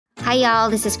Hi, y'all.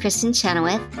 This is Kristen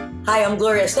Chenoweth. Hi, I'm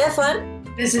Gloria Stefan.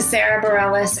 This is Sarah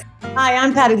Bareilles. Hi,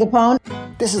 I'm Patti LuPone.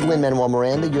 This is Lin-Manuel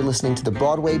Miranda. You're listening to the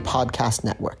Broadway Podcast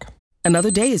Network.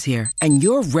 Another day is here, and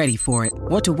you're ready for it.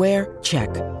 What to wear? Check.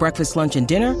 Breakfast, lunch, and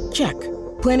dinner? Check.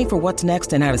 Planning for what's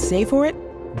next and how to save for it?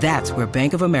 That's where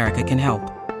Bank of America can help.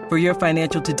 For your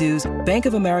financial to-dos, Bank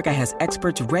of America has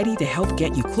experts ready to help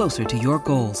get you closer to your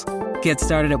goals. Get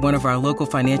started at one of our local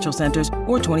financial centers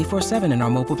or 24/7 in our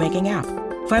mobile banking app.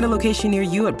 Find a location near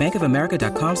you at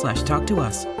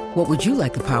bankofamerica.com/talktous. What would you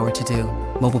like the power to do?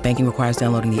 Mobile banking requires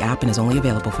downloading the app and is only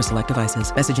available for select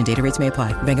devices. Message and data rates may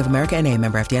apply. Bank of America N.A.,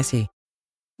 member FDIC.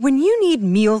 When you need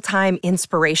mealtime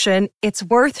inspiration, it's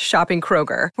worth shopping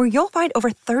Kroger, where you'll find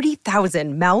over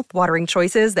 30,000 mouth-watering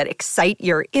choices that excite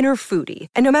your inner foodie.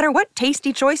 And no matter what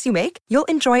tasty choice you make, you'll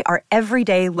enjoy our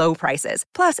everyday low prices,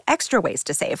 plus extra ways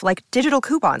to save, like digital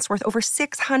coupons worth over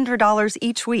 $600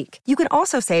 each week. You can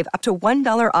also save up to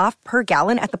 $1 off per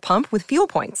gallon at the pump with fuel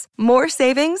points. More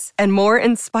savings and more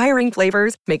inspiring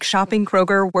flavors make shopping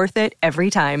Kroger worth it every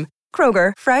time.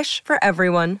 Kroger, fresh for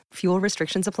everyone. Fuel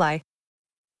restrictions apply.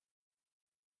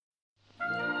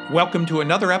 Welcome to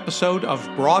another episode of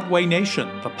Broadway Nation,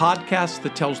 the podcast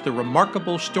that tells the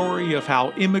remarkable story of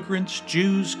how immigrants,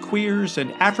 Jews, queers,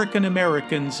 and African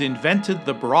Americans invented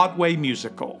the Broadway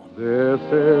musical. This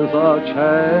is a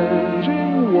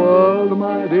changing world,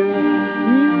 my dear.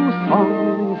 New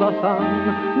songs are sung,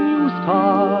 new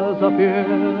stars appear.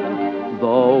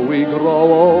 Though we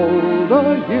grow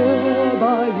older year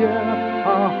by year,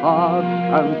 our hearts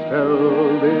can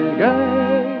still be gay.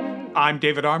 I'm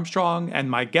David Armstrong, and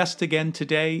my guest again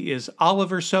today is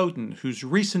Oliver Soden, whose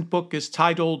recent book is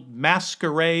titled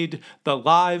Masquerade: The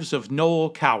Lives of Noel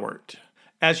Coward.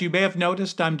 As you may have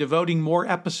noticed, I'm devoting more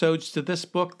episodes to this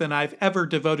book than I've ever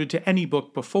devoted to any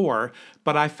book before,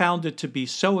 but I found it to be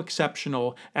so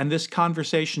exceptional and this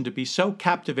conversation to be so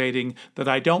captivating that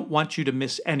I don't want you to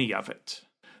miss any of it.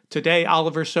 Today,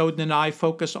 Oliver Soden and I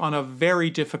focus on a very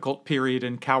difficult period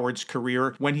in Coward's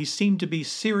career when he seemed to be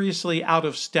seriously out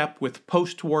of step with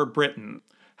post-war Britain.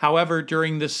 However,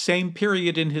 during this same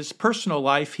period in his personal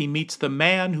life, he meets the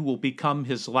man who will become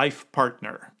his life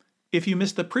partner. If you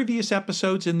missed the previous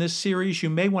episodes in this series, you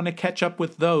may want to catch up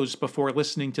with those before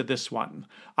listening to this one.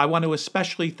 I want to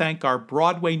especially thank our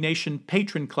Broadway Nation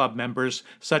Patron Club members,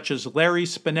 such as Larry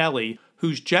Spinelli,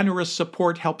 whose generous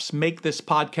support helps make this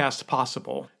podcast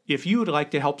possible. If you would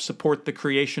like to help support the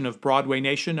creation of Broadway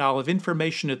Nation, I'll have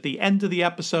information at the end of the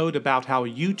episode about how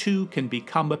you too can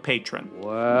become a patron.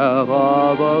 Where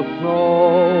are the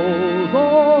snows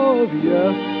of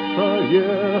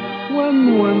yesteryear,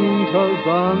 when winter's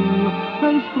done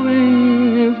and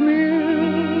spring is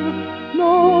near?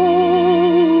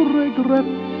 No regrets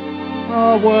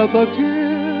are worth a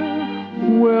tear.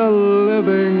 We're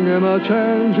living in a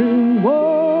changing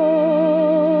world,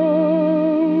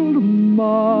 my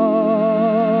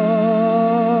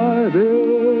dear.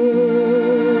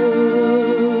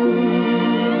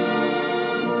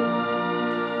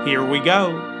 Here we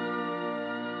go.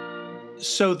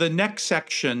 So the next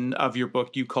section of your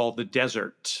book you call The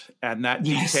Desert, and that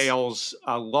details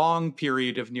a long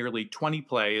period of nearly 20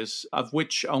 plays, of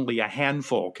which only a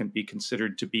handful can be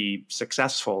considered to be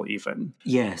successful even.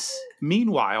 Yes.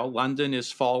 Meanwhile, London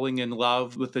is falling in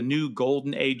love with the new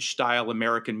Golden Age-style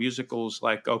American musicals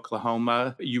like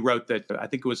Oklahoma. You wrote that, I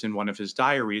think it was in one of his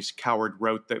diaries, Coward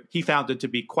wrote that he found it to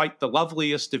be quite the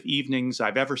loveliest of evenings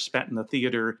I've ever spent in the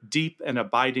theater, deep and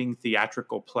abiding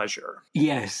theatrical pleasure.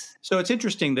 Yes. So it's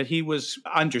interesting that he was,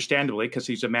 understandably, because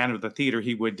he's a man of the theater,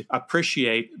 he would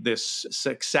appreciate this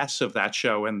success of that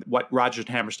show and what Rodgers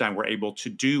and Hammerstein were able to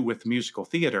do with musical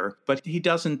theater, but he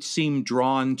doesn't seem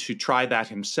drawn to try that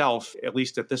himself, at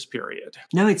least at this period.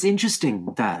 No, it's interesting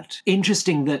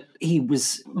that he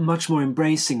was much more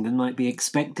embracing than might be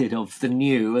expected of the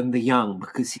new and the young,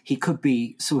 because he could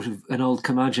be sort of an old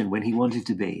curmudgeon when he wanted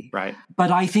to be. Right.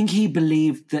 But I think he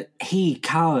believed that he,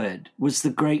 Coward, was the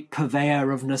great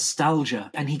purveyor of nostalgia.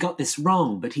 And he got this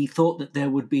wrong, but he thought that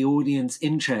there would be audience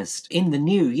interest in the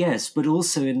new, yes, but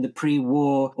also in the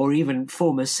pre-war or even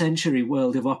former century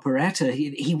world of operetta.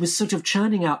 He was sort of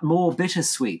churning out more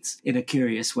bittersweets in a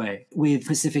curious way with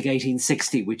Pacific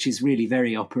 1860, which is really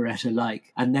very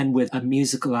operetta-like. And then with a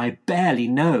musical I barely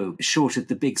know, short of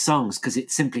the big songs, because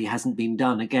it simply hasn't been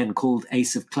done, again, called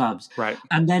Ace of Clubs. Right.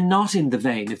 And they're not in the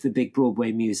vein of the big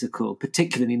Broadway musical,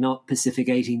 particularly not Pacific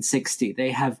 1860.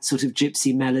 They have sort of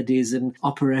gypsy melodies plays and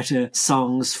operetta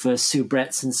songs for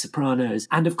soubrettes and sopranos.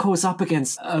 And of course, up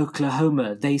against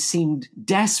Oklahoma, they seemed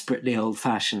desperately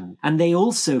old-fashioned. And they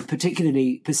also,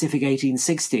 particularly Pacific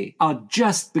 1860, are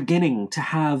just beginning to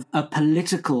have a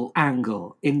political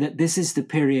angle in that this is the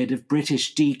period of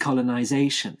British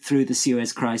decolonization through the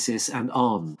Suez Crisis and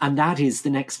on. And that is the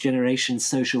next generation's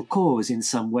social cause in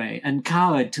some way. And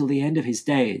Coward, till the end of his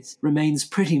days, remains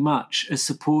pretty much a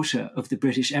supporter of the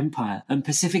British Empire. And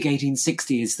Pacific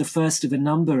 1860 is the first of a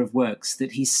number of works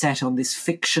that he set on this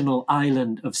fictional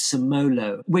island of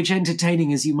Somolo, which,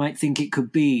 entertaining as you might think it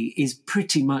could be, is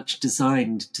pretty much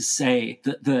designed to say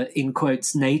that the, in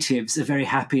quotes, natives are very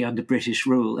happy under British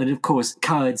rule. And of course,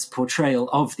 Coward's portrayal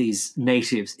of these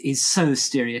natives is so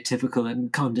stereotypical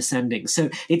and condescending. So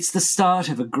it's the start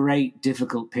of a great,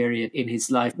 difficult period in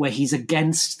his life where he's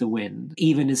against the wind,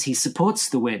 even as he supports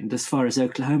the wind as far as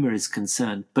Oklahoma is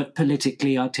concerned. But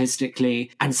politically,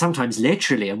 artistically, and sometimes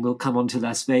literally, and we'll come on to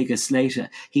Las Vegas later,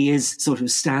 he is sort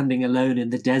of standing alone in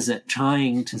the desert,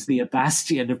 trying to be a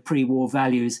bastion of pre-war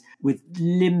values with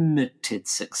limited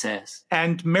success.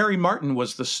 And Mary Martin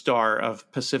was the star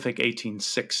of Pacific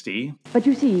 1860. But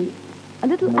you see, a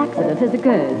little accident has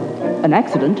occurred. An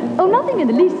accident? Oh, nothing in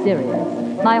the least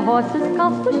serious. My horse has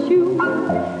cost a shoe,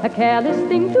 a careless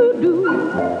thing to do.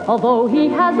 Although he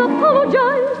has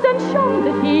apologized and shown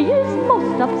that he is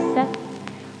most upset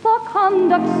for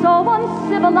conduct so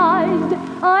uncivilized,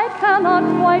 I cannot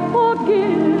quite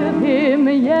forgive him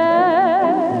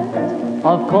yet.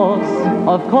 Of course,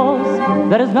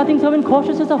 there is nothing so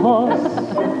incautious as a horse.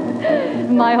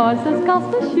 My horse has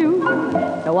cost a shoe,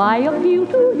 so I appeal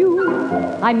to you.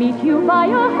 I meet you by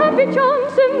a happy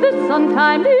chance in this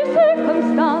untimely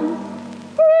circumstance.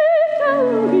 Pray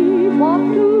tell me what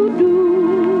to do.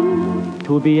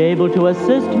 To be able to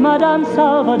assist Madame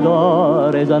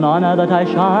Salvador is an honor that I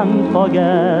shan't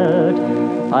forget.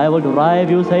 I will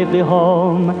drive you safely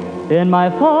home in my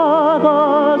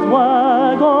father's wagonette.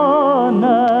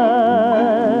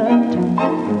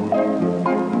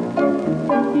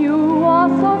 You are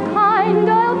so kind,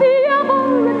 I'll be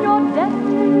ever in your debt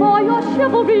for your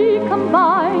chivalry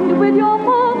combined with your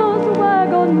father's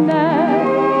wagonette.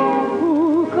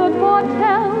 Who could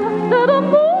foretell that a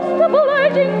most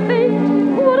obliging fate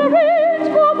would arrange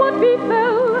for what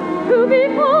befell to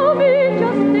befall me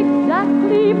just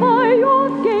exactly by your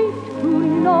gate?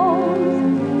 Who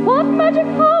knows what magic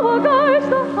power guides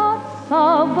the hearts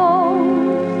of those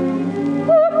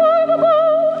who drive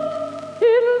about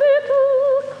in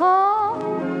little cars?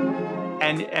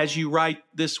 And as you write,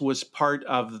 this was part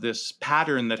of this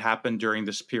pattern that happened during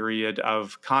this period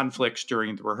of conflicts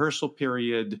during the rehearsal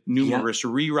period, numerous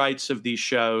rewrites of these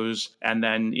shows, and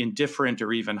then indifferent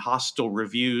or even hostile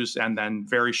reviews, and then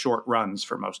very short runs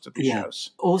for most of the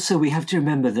shows. Also, we have to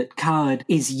remember that Coward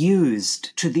is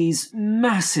used to these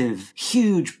massive,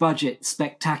 huge budget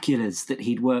spectaculars that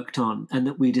he'd worked on and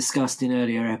that we discussed in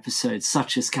earlier episodes,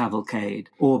 such as Cavalcade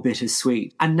or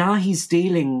Bittersweet. And now he's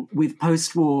dealing with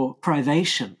post-war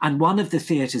privation. And one of the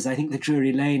theatres, I think the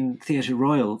Drury Lane Theatre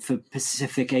Royal for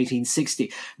Pacific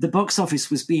 1860, the box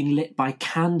office was being lit by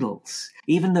candles.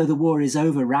 Even though the war is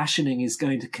over, rationing is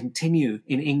going to continue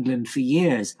in England for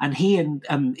years. And he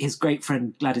and his great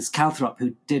friend Gladys Calthrop,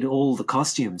 who did all the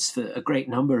costumes for a great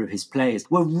number of his plays,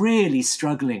 were really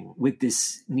struggling with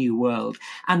this new world.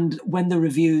 And when the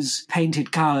reviews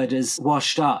painted Coward as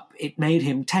washed up, it made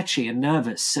him tetchy and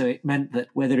nervous. So it meant that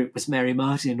whether it was Mary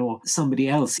Martin or somebody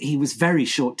else, he was very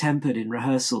short-tempered in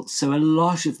rehearsals. So a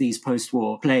lot of these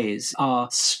post-war plays are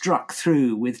struck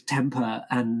through with temper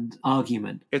and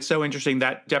argument. It's so interesting.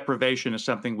 That deprivation is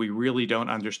something we really don't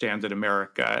understand in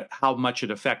America, how much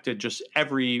it affected just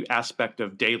every aspect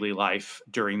of daily life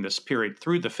during this period,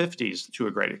 through the 50s to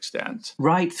a great extent.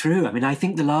 Right through. I mean, I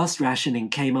think the last rationing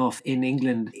came off in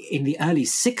England in the early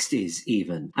 60s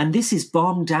even. And this is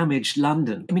bomb-damaged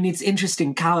London. I mean, it's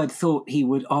interesting. Coward thought he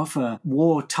would offer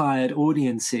war-tired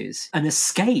audiences an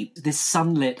escape, this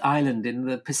sunlit island in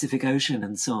the Pacific Ocean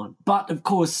and so on. But, of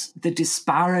course, the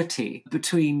disparity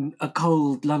between a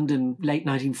cold London late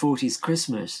 1940s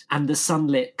Christmas and the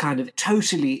sunlit kind of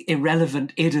totally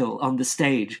irrelevant idyll on the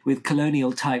stage with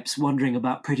colonial types wondering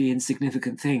about pretty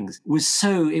insignificant things was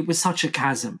such a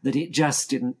chasm that it just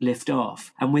didn't lift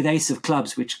off. And with Ace of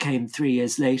Clubs, which came 3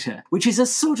 years later, which is a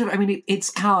sort of, I mean,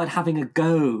 it's Coward Coward having a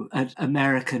go at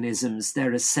Americanisms.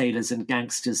 There are sailors and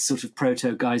gangsters, sort of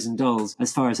proto-guys and dolls,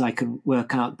 as far as I can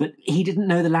work out. But he didn't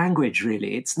know the language,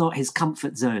 really. It's not his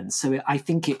comfort zone. So I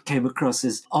think it came across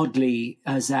as oddly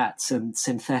ersatz and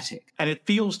synthetic. And it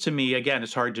feels to me, again,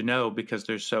 it's hard to know because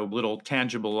there's so little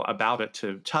tangible about it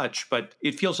to touch, but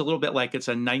it feels a little bit like it's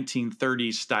a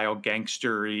 1930s style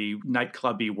gangstery,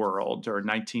 nightclubby world, or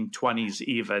 1920s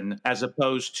even, as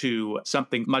opposed to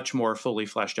something much more fully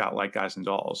fleshed out like Guys and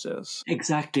Dolls is.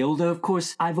 Exactly. Although, of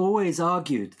course, I've always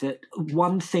argued that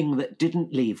one thing that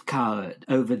didn't leave Coward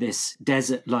over this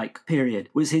desert-like period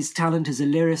was his talent as a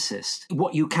lyricist.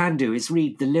 What you can do is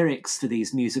read the lyrics for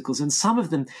these musicals, and some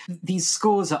of them, these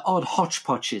scores are odd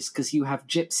hodgepodges because you have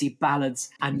gypsy ballads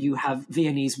and you have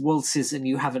Viennese waltzes and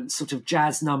you have sort of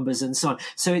jazz numbers and so on.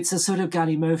 So it's a sort of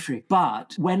gallimaufry.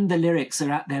 But when the lyrics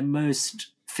are at their most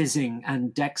fizzing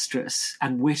and dexterous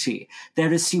and witty,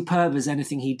 they're as superb as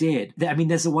anything he did. I mean,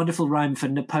 there's a wonderful rhyme for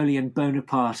Napoleon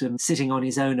Bonaparte and sitting on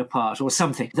his own apart or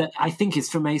something that I think is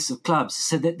from Ace of Clubs.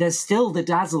 So that there's still the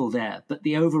dazzle there, but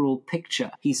the overall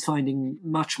picture he's finding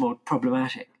much more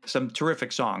problematic. Some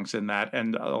terrific songs in that,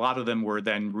 and a lot of them were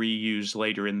then reused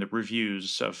later in the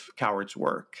reviews of Coward's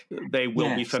work. They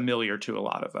will be familiar to a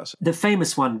lot of us. The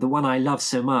famous one, the one I love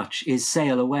so much, is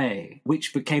Sail Away,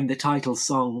 which became the title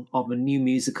song of a new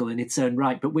musical in its own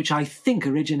right, but which I think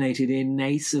originated in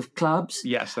Ace of Clubs.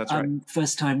 Yes, that's right.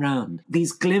 First time round.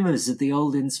 These glimmers of the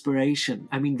old inspiration,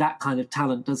 I mean, that kind of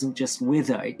talent doesn't just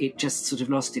wither, it just sort of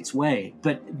lost its way.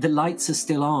 But the lights are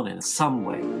still on in some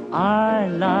way. I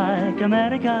like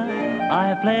America. I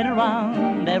have played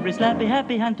around every slappy,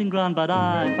 happy hunting ground, but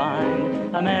I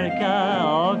find America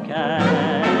okay.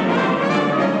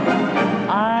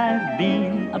 I've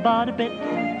been about a bit,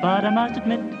 but I must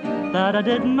admit that I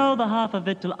didn't know the half of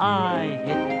it till I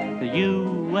hit the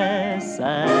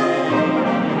USA.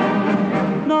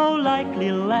 No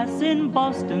likely lass in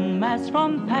Boston, Mass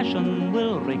from passion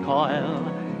will recoil.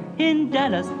 In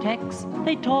Dallas, Tex,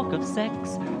 they talk of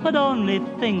sex, but only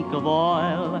think of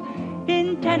oil.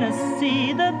 In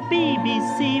Tennessee, the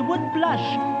BBC would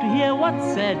blush to hear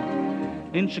what's said.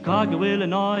 In Chicago,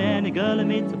 Illinois, any girl who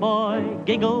meets a boy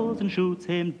giggles and shoots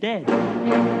him dead.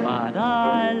 But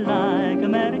I like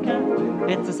America,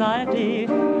 its society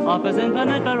offers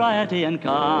infinite variety, and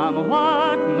come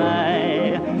what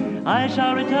may, I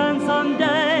shall return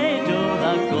someday to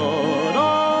the good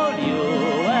old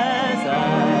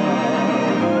USA.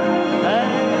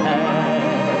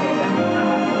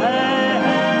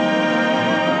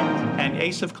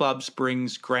 Ace of Clubs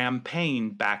brings Graham Payne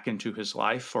back into his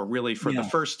life, or really for the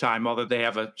first time, although they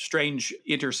have a strange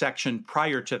intersection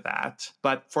prior to that.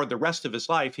 But for the rest of his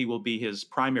life, he will be his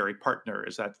primary partner.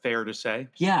 Is that fair to say?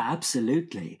 Yeah,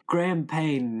 absolutely. Graham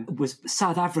Payne was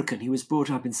South African. He was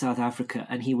brought up in South Africa,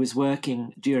 and he was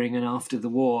working during and after the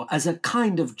war as a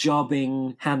kind of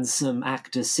jobbing, handsome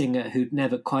actor-singer who'd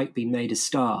never quite been made a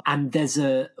star. And there's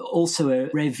also a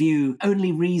revue,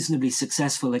 only reasonably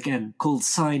successful again, called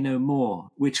Sigh No More,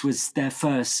 which was their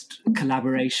first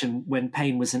collaboration when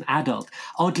Payne was an adult.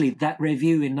 Oddly, that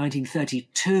revue in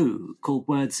 1932 called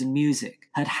Words and Music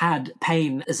had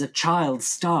Payne as a child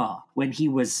star when he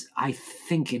was, I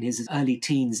think, in his early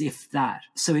teens, if that.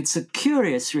 So it's a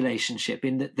curious relationship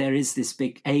in that there is this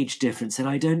big age difference, and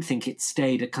I don't think it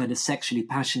stayed a kind of sexually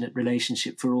passionate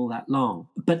relationship for all that long.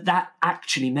 But that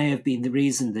actually may have been the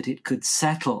reason that it could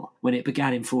settle when it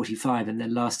began in 45 and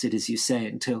then lasted, as you say,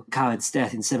 until Coward's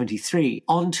death in 73,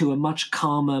 onto a much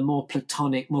calmer, more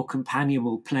platonic, more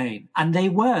companionable plane. And they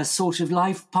were sort of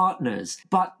life partners,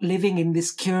 but living in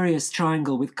this curious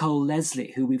triangle with Cole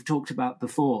Leslie, who we've talked about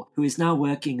before, who is now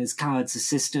working as Coward's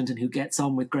assistant and who gets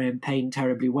on with Graham Payne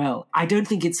terribly well. I don't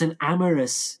think it's an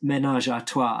amorous ménage à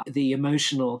trois. The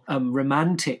emotional,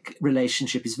 romantic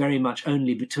relationship is very much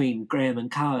only between Graham and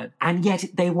Coward. And yet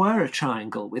they were a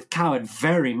triangle, with Coward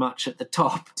very much at the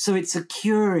top. So it's a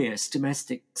curious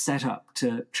domestic setup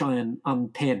to try and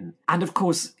unpin. And of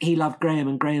course, he loved Graham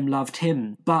and Graham loved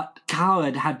him. But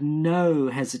Coward had no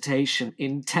hesitation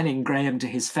in telling Graham to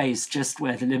his face just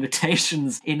where the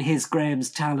limitations in Graham's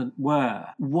talent were,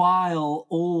 while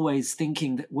always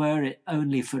thinking that were it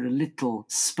only for a little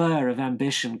spur of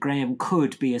ambition, Graham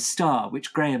could be a star,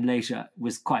 which Graham later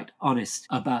was quite honest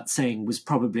about saying was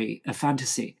probably a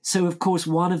fantasy. So, of course,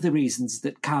 one of the reasons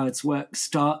that Coward's work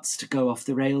starts to go off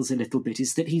the rails a little bit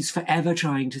is that he's forever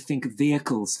trying to think of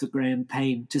vehicles for Graham Graham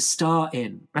Payne to star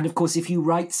in. And of course, if you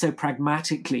write so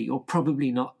pragmatically, you're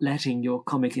probably not letting your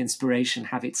comic inspiration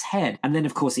have its head. And then,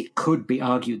 of course, it could be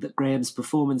argued that Graham's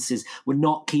performances were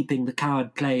not keeping the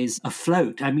Coward plays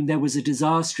afloat. I mean, there was a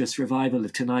disastrous revival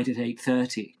of Tonight at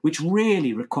 8:30, which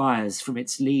really requires from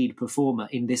its lead performer,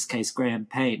 in this case Graham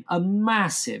Payne, a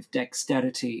massive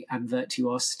dexterity and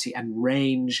virtuosity and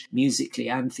range musically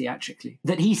and theatrically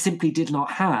that he simply did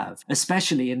not have,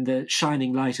 especially in the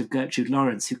shining light of Gertrude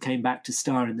Lawrence, who came back to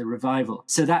star in the revival.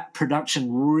 So that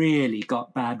production really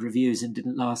got bad reviews and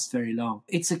didn't last very long.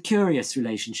 It's a curious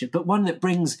relationship, but one that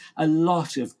brings a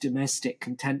lot of domestic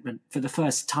contentment for the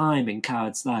first time in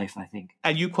Coward's life, I think.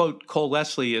 And you quote Cole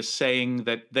Leslie as saying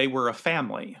that they were a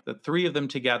family. The three of them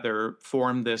together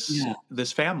formed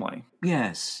this family.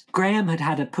 Yes. Graham had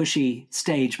had a pushy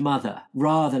stage mother,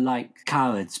 rather like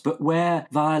Coward's, but where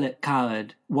Violet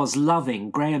Coward was loving,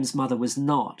 Graham's mother was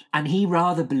not. And he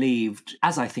rather believed,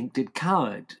 as I think did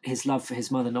Coward, his love for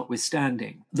his mother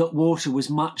notwithstanding, that water was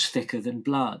much thicker than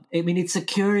blood. I mean, it's a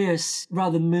curious,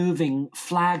 rather moving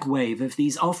flag wave of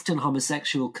these often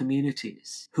homosexual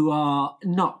communities who are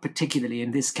not particularly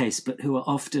in this case, but who are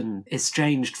often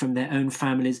estranged from their own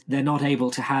families. They're not able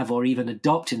to have or even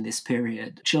adopt in this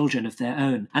period children of their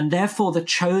own. And therefore the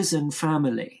chosen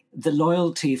family, the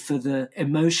loyalty for the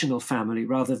emotional family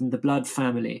rather than the blood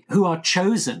family, who are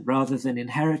chosen rather than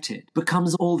inherited,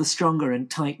 becomes all the stronger and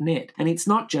tight-knit. And it's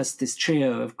not just this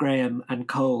trio of Graham and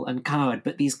Cole and Coward,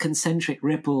 but these concentric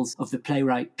ripples of the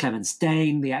playwright Clemence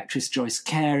Dane, the actress Joyce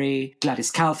Carey,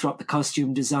 Gladys Calthrop, the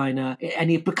costume designer, and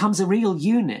it becomes a real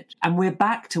unit. And we're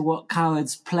back to what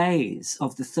Coward's plays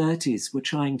of the 30s were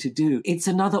trying to do. It's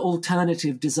another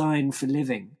alternative design for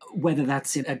living, whether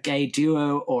that's in a gay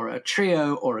duo or a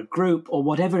trio or a group or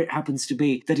whatever it happens to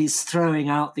be, that is throwing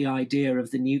out the idea of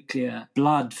the nuclear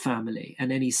blood family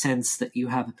and any sense that you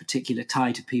have a particular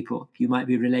tie to people you might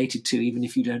be related to even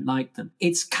if you don't like them.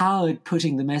 It's Coward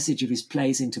putting the message of his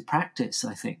plays into practice,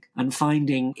 I think, and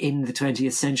finding in the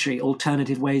 20th century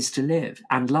alternative ways to live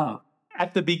and love.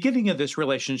 At the beginning of this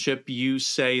relationship, you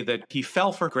say that he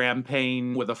fell for Graham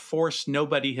Payne with a force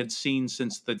nobody had seen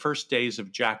since the first days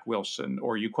of Jack Wilson,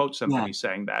 or you quote somebody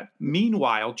saying that.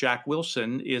 Meanwhile, Jack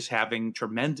Wilson is having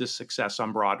tremendous success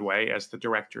on Broadway as the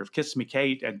director of Kiss Me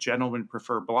Kate and Gentlemen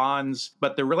Prefer Blondes,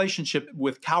 but the relationship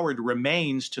with Coward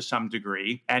remains to some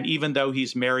degree, and even though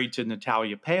he's married to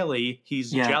Natalia Paley,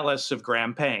 he's jealous of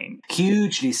Graham Payne.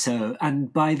 Hugely so,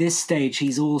 and by this stage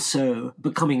he's also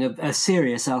becoming a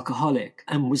serious alcoholic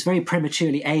and was very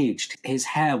prematurely aged. His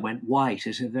hair went white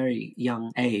at a very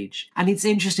young age. And it's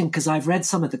interesting because I've read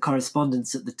some of the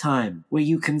correspondence at the time where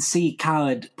you can see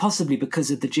Coward, possibly because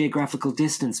of the geographical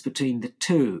distance between the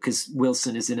two, because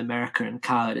Wilson is in America and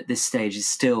Coward at this stage is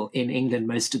still in England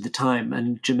most of the time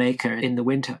and Jamaica in the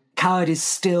winter. Coward is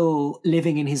still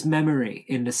living in his memory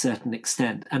in a certain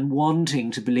extent and wanting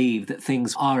to believe that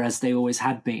things are as they always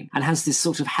had been, and has this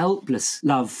sort of helpless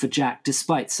love for Jack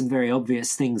despite some very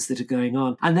obvious things that are going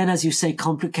on. And then, as you say,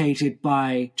 complicated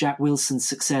by Jack Wilson's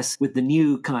success with the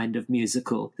new kind of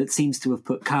musical that seems to have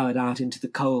put Coward out into the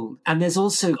cold. And there's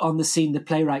also on the scene the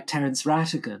playwright Terence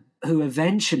Rattigan, who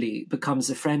eventually becomes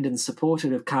a friend and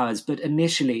supporter of Coward's, but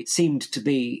initially seemed to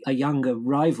be a younger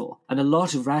rival. And a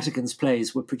lot of Rattigan's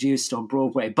plays were produced on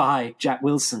Broadway by Jack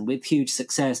Wilson with huge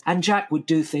success. And Jack would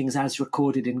do things as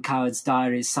recorded in Coward's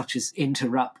diaries, such as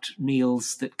interrupt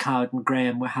meals that Coward and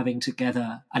Graham were having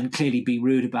together and clearly be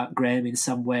rude about Graham in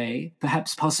some way,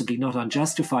 perhaps possibly not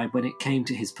unjustified when it came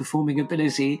to his performing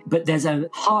ability. But there's a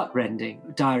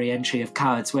heart-rending diary entry of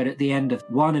Coward's where at the end of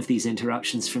one of these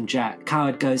interruptions from Jack,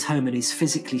 Coward goes home and he's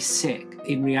physically sick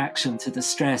in reaction to the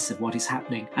stress of what is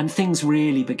happening. And things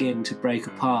really begin to break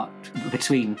apart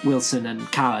between Wilson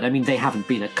and Coward. I mean, they haven't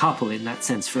been a couple in that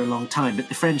sense for a long time, but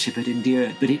the friendship had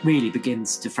endured. But it really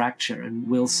begins to fracture, and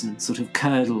Wilson sort of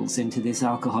curdles into this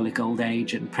alcoholic old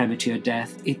age and premature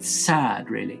death. It's sad,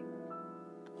 really.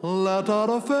 Let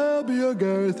our affair be a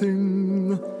gay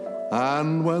thing,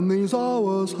 and when these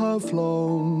hours have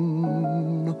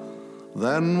flown,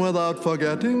 then without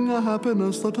forgetting a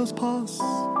happiness that has passed,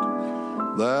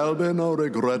 there'll be no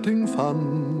regretting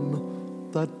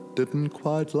fun that didn't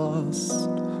quite last.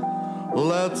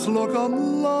 Let's look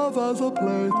on love as a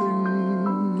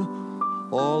plaything,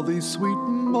 all these sweet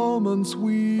moments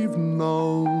we've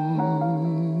known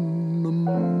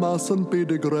mustn't be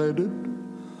degraded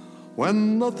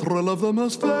when the thrill of them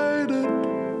has faded.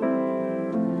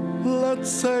 Let's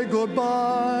say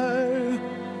goodbye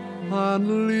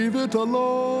and leave it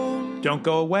alone. Don't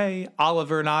go away.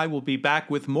 Oliver and I will be back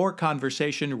with more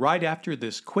conversation right after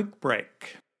this quick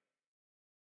break.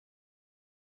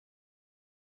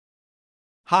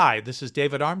 Hi, this is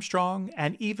David Armstrong,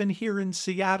 and even here in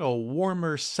Seattle,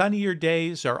 warmer, sunnier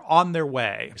days are on their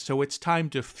way. So it's time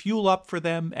to fuel up for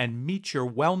them and meet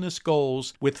your wellness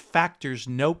goals with Factor's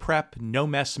no prep, no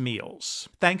mess meals.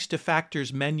 Thanks to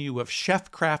Factor's menu of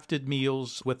chef-crafted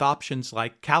meals with options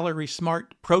like Calorie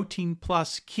Smart, Protein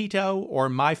Plus, Keto, or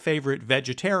my favorite,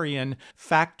 vegetarian,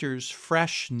 Factor's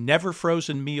fresh, never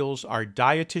frozen meals are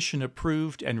dietitian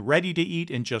approved and ready to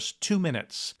eat in just 2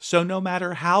 minutes. So no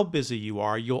matter how busy you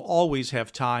are, you'll always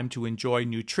have time to enjoy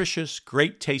nutritious,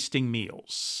 great-tasting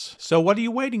meals. So what are you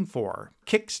waiting for?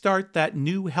 Kickstart that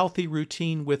new healthy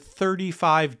routine with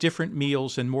 35 different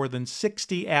meals and more than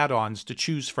 60 add-ons to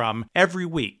choose from every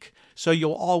week, so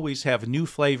you'll always have new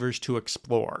flavors to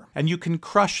explore. And you can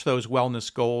crush those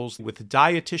wellness goals with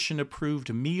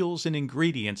dietitian-approved meals and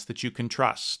ingredients that you can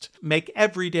trust. Make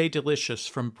every day delicious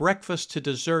from breakfast to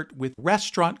dessert with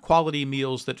restaurant-quality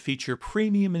meals that feature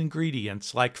premium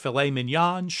ingredients like filet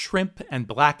mignon, shrimp, and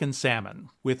blackened salmon,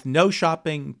 with no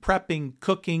shopping, prepping,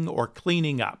 cooking, or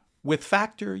cleaning up. With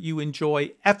Factor, you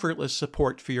enjoy effortless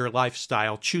support for your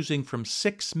lifestyle, choosing from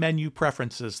 6 menu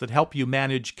preferences that help you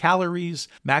manage calories,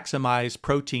 maximize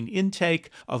protein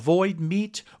intake, avoid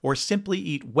meat, or simply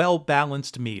eat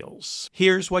well-balanced meals.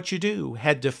 Here's what you do.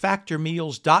 Head to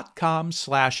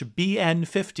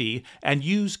factormeals.com/BN50 and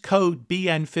use code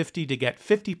BN50 to get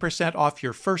 50% off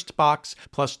your first box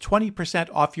plus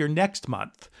 20% off your next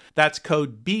month. That's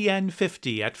code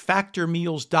BN50 at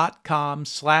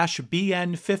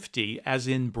factormeals.com/BN50, as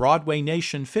in Broadway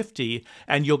Nation 50,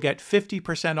 and you'll get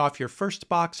 50% off your first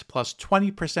box plus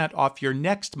 20% off your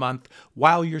next month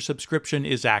while your subscription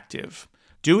is active.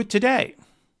 Do it today.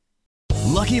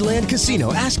 Lucky Land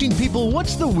Casino, asking people,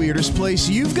 what's the weirdest place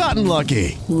you've gotten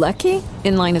lucky? Lucky?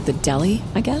 In line at the deli,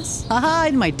 I guess? Aha,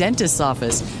 in my dentist's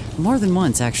office. More than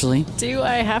once, actually. Do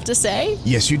I have to say?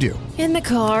 Yes, you do. In the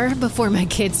car before my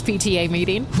kids' PTA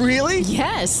meeting. Really?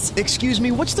 Yes. Excuse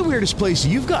me, what's the weirdest place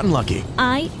you've gotten lucky?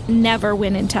 I never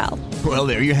win and tell. Well,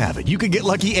 there you have it. You can get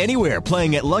lucky anywhere,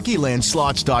 playing at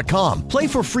LuckyLandSlots.com. Play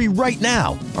for free right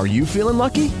now. Are you feeling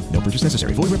lucky? No purchase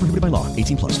necessary. Void where prohibited by law.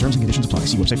 18 plus. Terms and conditions apply.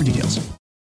 See website for details.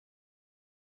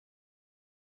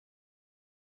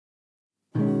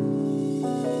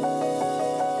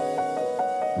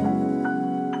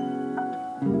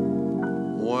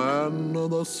 When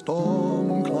the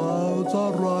storm clouds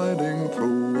are riding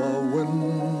through a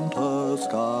winter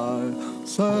sky,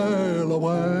 sail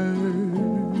away,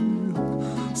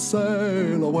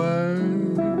 sail away.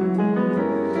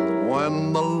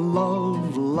 When the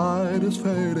love light is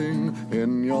fading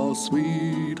in your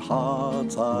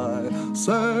sweetheart's eye,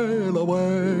 sail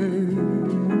away,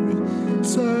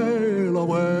 sail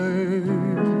away.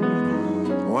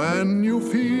 When you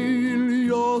feel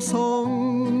your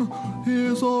song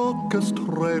is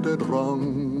orchestrated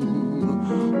wrong,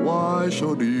 why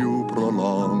should you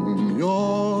prolong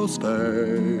your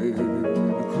stay?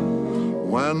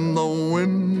 When the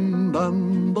wind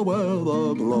and the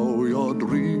weather blow your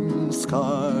dreams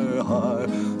sky high,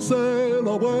 sail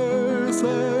away,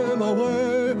 sail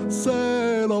away,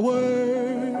 sail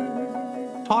away.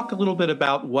 Talk a little bit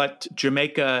about what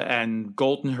Jamaica and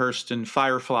Goldenhurst and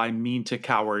Firefly mean to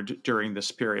Coward during this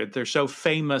period. They're so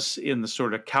famous in the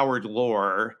sort of Coward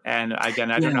lore. And again,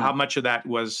 I don't know how much of that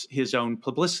was his own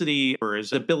publicity or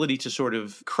his ability to sort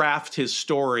of craft his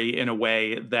story in a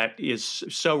way that is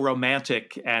so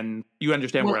romantic, and you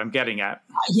understand where I'm getting at.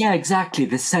 Yeah, exactly.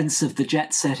 The sense of the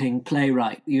jet-setting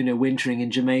playwright, wintering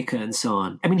in Jamaica and so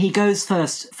on. I mean, he goes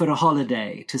first for a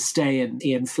holiday to stay in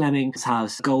Ian Fleming's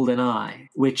house, Golden Eye,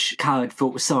 which Coward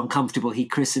thought was so uncomfortable he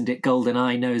christened it Golden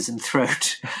Eye, Nose and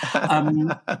Throat,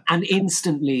 and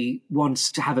instantly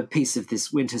wants to have a piece of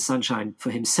this winter sunshine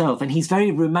for himself. And he's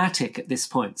very rheumatic at this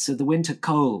point, so the winter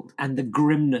cold and the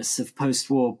grimness of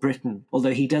post-war Britain,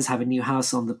 although he does have a new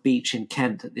house on the beach in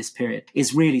Kent at this period,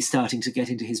 is really starting to get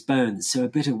into his bones, so a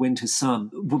bit of winter sun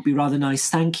would be rather nice,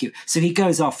 thank you. So he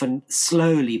goes off and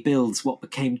slowly builds what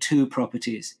became 2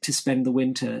 properties to spend the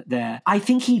winter there. I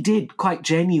think he did quite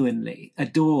genuinely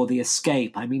adore the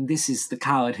escape. I mean, this is the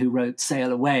Coward who wrote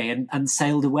Sail Away and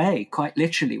sailed away, quite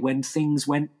literally, when things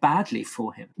went badly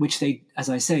for him, which they, as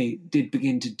I say, did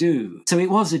begin to do. So it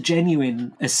was a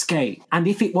genuine escape. And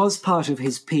if it was part of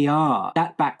his PR,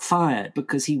 that backfired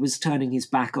because he was turning his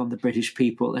back on the British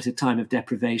people at a time of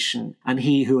deprivation. And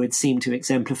he who had seemed to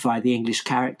exemplify the English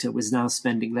character was now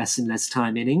spending less and less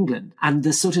time in England. And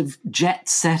the sort of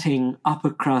jet-setting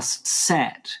upper crust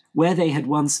set where they had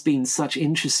once been such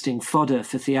interesting fodder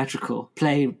for theatrical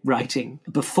playwriting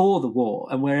before the war,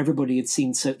 and where everybody had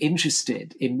seemed so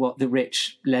interested in what the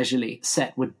rich, leisurely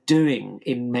set were doing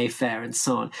in Mayfair and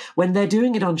so on. When they're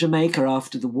doing it on Jamaica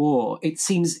after the war, it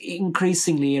seems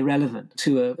increasingly irrelevant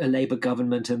to a Labour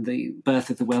government and the birth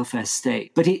of the welfare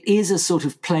state. But it is a sort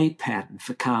of playpen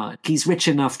for Coward. He's rich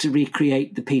enough to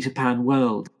recreate the Peter Pan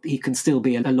world. He can still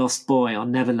be a lost boy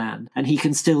on Neverland, and he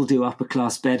can still do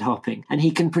upper-class bed hopping, and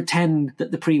he can pretend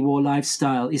that the pre-war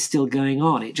lifestyle is still going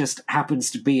on. It just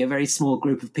happens to be a very small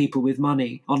group of people with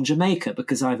money on Jamaica,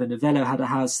 because Ivor Novello had a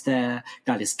house there,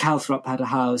 Dallas Calthrop had a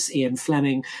house, Ian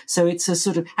Fleming. So it's a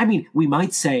sort of, I mean, we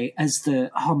might say as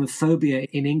the homophobia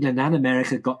in England and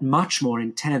America got much more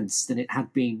intense than it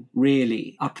had been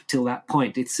really up till that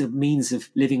point. It's a means of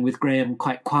living with Graham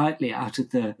quite quietly out of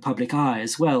the public eye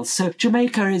as well. So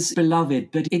Jamaica is beloved,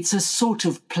 but it's a sort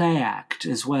of play act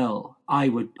as well, I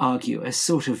would argue, a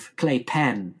sort of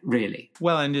playpen, really.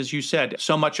 Well, and as you said,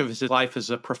 so much of his life is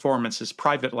a performance, his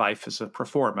private life is a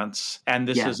performance, and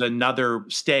this is another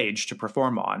stage to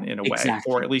perform on, in a way,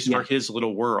 or at least for his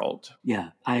little world. Yeah,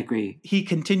 I agree. He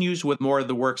continues with more of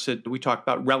the works that we talked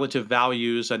about, Relative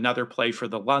Values, another play for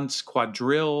the Luntz,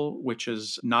 Quadrille, which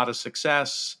is not a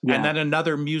success, and then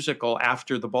another musical,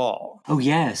 After the Ball. Oh,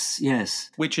 yes.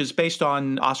 Which is based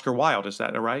on Oscar Wilde, is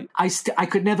that right? I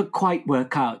could never quite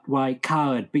work out why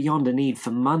Coward, beyond a need for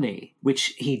money,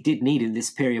 which he did need in this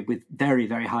period with very,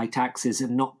 very high taxes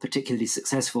and not particularly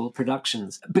successful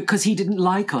productions, because he didn't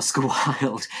like Oscar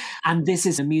Wilde. And this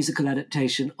is a musical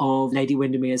adaptation of Lady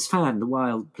Windermere's Fan, the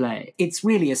Wilde play. It's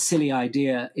really a silly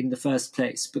idea in the first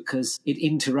place because it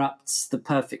interrupts the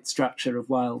perfect structure of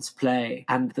Wilde's play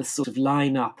and the sort of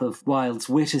lineup of Wilde's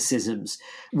witticisms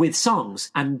with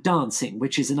songs and dancing,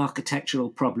 which is an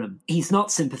architectural problem. He's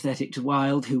not sympathetic to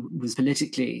Wilde, who was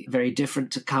politically very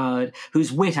different to Coward,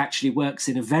 whose wit actually works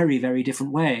in a very, very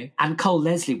different way. And Cole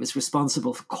Leslie was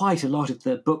responsible for quite a lot of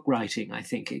the book writing, I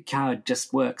think. Coward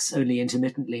just works only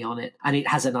intermittently on it, and it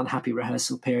has an unhappy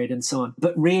rehearsal period and so on.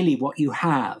 But really what you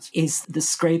have is the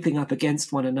scraping up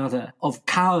against one another of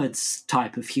Coward's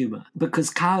type of humour, because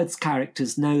Coward's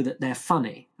characters know that they're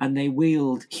funny, and they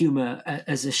wield humour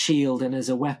as a shield and as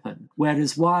a weapon,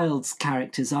 whereas Wilde's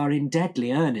characters are in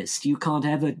deadly earnest. You can't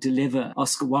ever deliver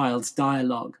Oscar Wilde's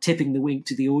dialogue, tipping the wink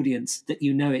to the audience that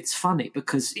you know it's funny,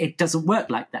 because it doesn't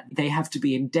work like that. They have to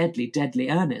be in deadly,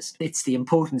 deadly earnest. It's the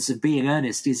importance of being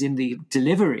earnest is in the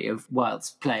delivery of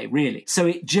Wilde's play, really. So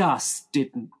it just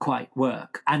didn't quite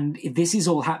work. And this is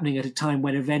all happening at a time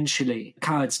when eventually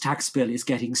Coward's tax bill is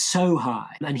getting so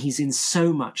high and he's in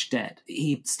so much debt.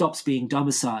 He stops being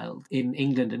domiciled in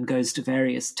England and goes to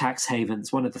various tax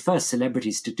havens, one of the first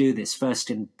celebrities to do this,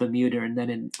 first in Bermuda and then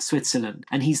in Switzerland.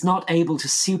 And he's not able to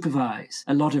supervise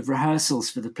a lot of rehearsals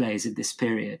for the plays in this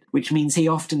period, which means he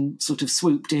often sort of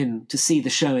swooped in to see the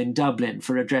show in Dublin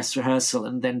for a dress rehearsal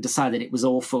and then decided it was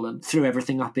awful and threw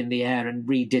everything up in the air and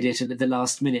redid it at the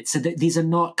last minute. So these are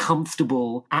not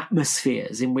comfortable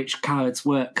atmospheres in which Coward's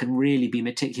work can really be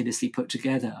meticulously put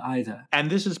together either. And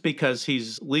this is because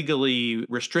he's legally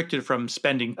restricted from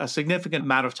spending a significant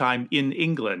amount of time in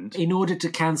England. In order to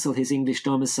cancel his English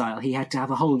domicile, he had to have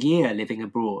a whole year living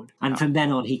abroad. And from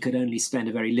then on, he could only spend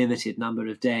a very limited number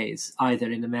of days,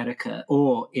 either in America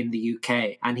or in the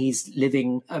UK. And he's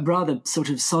living a rather sort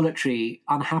of solitary,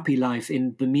 unhappy life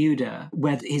in Bermuda,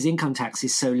 where his income tax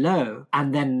is so low,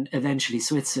 and then eventually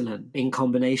Switzerland in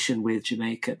combination with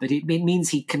Jamaica. But it means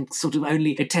he can sort of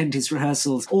only attend his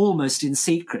rehearsals almost in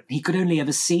secret. He could only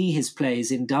ever see his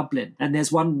plays in Dublin. And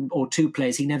there's one or two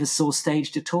plays he never saw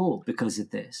staged at all because of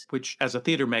this. Which, as a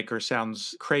theater maker,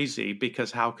 sounds crazy,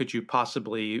 because how could you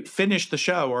possibly finish the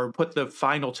show or put the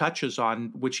final touches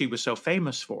on which he was so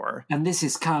famous for? And this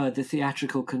is Coward, the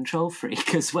theatrical control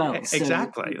freak, as well.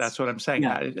 Exactly. That's what I'm saying.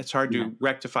 Yeah. It's hard to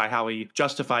rectify how he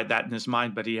justified that in his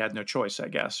mind, but he had no choice, I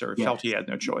guess, or felt he had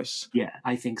no choice. Yeah,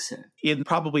 I think so. In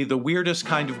probably the weirdest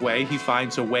kind of way, he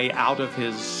finds a way out of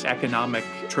his economic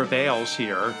travails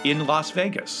here in Las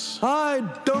Vegas. I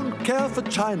don't care for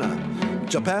China.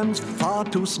 Japan's far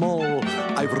too small.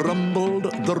 I've rumbled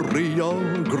the Rio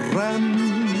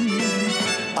Grande.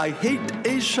 I hate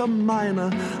Asia Minor.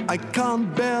 I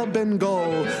can't bear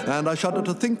Bengal. And I shudder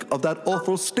to think of that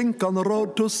awful stink on the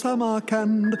road to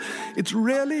Samarkand. It's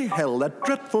really hell, that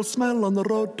dreadful smell on the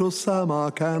road to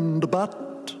Samarkand.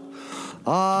 But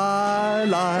I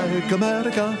like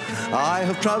America. I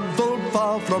have traveled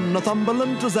far from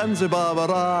Northumberland to Zanzibar, but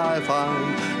I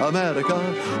find America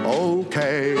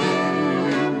okay.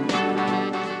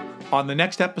 On the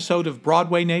next episode of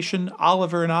Broadway Nation,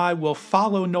 Oliver and I will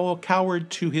follow Noel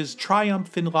Coward to his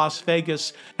triumph in Las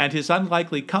Vegas and his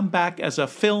unlikely comeback as a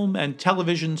film and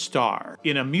television star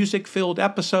in a music-filled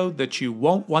episode that you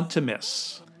won't want to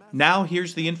miss. Now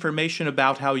here's the information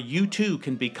about how you too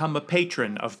can become a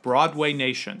patron of Broadway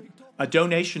Nation. A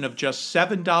donation of just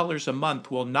 $7 a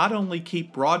month will not only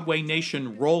keep Broadway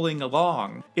Nation rolling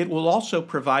along, it will also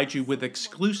provide you with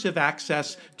exclusive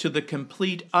access to the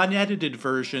complete unedited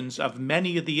versions of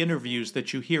many of the interviews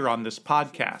that you hear on this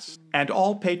podcast. And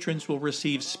all patrons will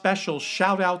receive special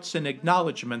shout-outs and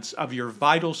acknowledgments of your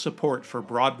vital support for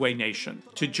Broadway Nation.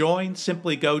 To join,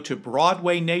 simply go to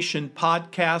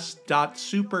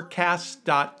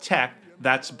BroadwayNationPodcast.supercast.tech.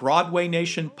 That's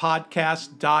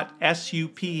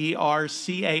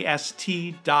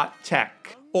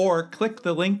BroadwayNationPodcast.supercast.tech. Or click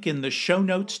the link in the show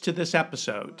notes to this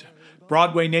episode.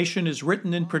 Broadway Nation is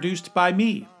written and produced by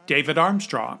me, David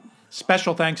Armstrong.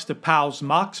 Special thanks to Pals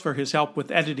Mox for his help with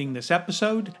editing this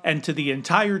episode, and to the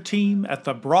entire team at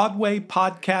the Broadway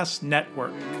Podcast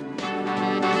Network.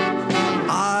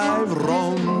 I've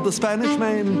roamed the Spanish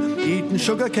Main, eaten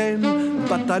sugar cane,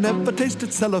 but I never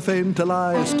tasted cellophane till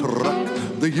I struck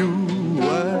the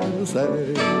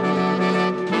USA.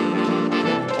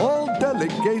 All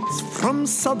delegates from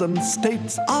southern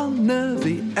states are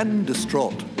nervy and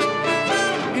distraught.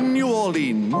 In New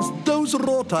Orleans, those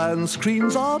wrought iron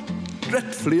screens are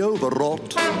dreadfully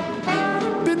overwrought.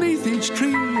 Beneath each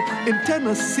tree in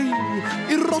Tennessee,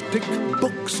 erotic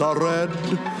books are read.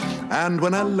 And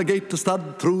when alligators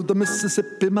thud through the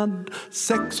Mississippi mud,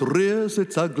 sex rears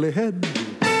its ugly head.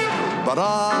 But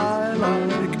I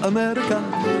like America,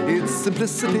 its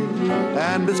simplicity,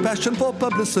 and its passion for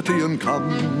publicity. And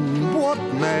come what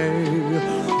may,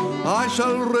 I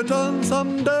shall return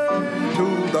someday to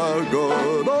the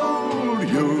good old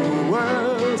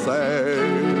USA.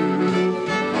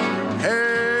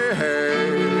 Hey,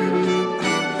 hey,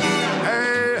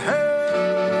 hey, hey.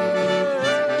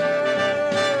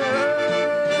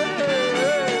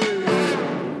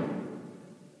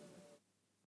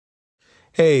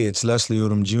 Hey, it's Leslie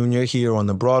Odom Jr. here on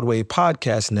the Broadway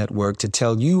Podcast Network to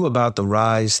tell you about the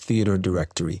Rise Theater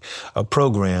Directory, a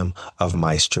program of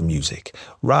Maestro Music.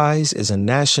 Rise is a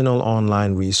national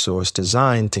online resource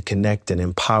designed to connect and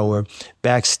empower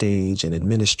backstage and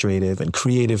administrative and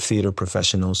creative theater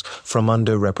professionals from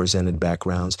underrepresented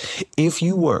backgrounds. If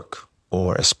you work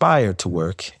or aspire to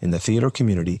work in the theater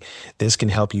community, this can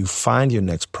help you find your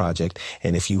next project.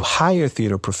 And if you hire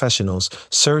theater professionals,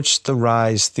 search the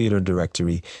Rise Theater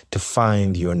Directory to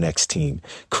find your next team.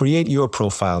 Create your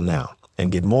profile now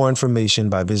and get more information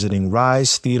by visiting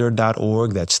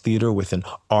risetheater.org. That's theater with an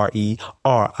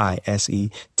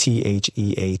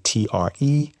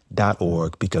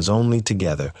RERISETHEATRE.org, because only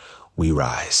together we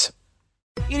rise.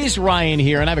 It is Ryan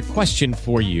here, and I have a question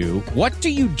for you. What do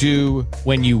you do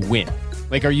when you win?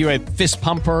 Like, are you a fist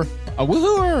pumper, a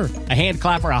woo-hooer, a hand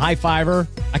clapper, a high fiver?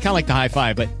 I kind of like the high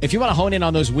five, but if you want to hone in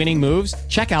on those winning moves,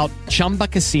 check out Chumba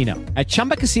Casino. At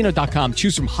ChumbaCasino.com,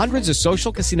 choose from hundreds of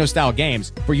social casino-style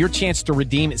games for your chance to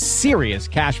redeem serious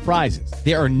cash prizes.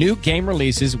 There are new game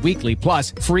releases weekly,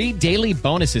 plus free daily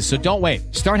bonuses. So don't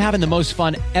wait. Start having the most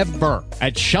fun ever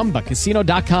at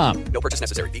ChumbaCasino.com. No purchase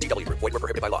necessary. VGW Group. Void where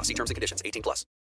prohibited by law. See terms and conditions. 18+.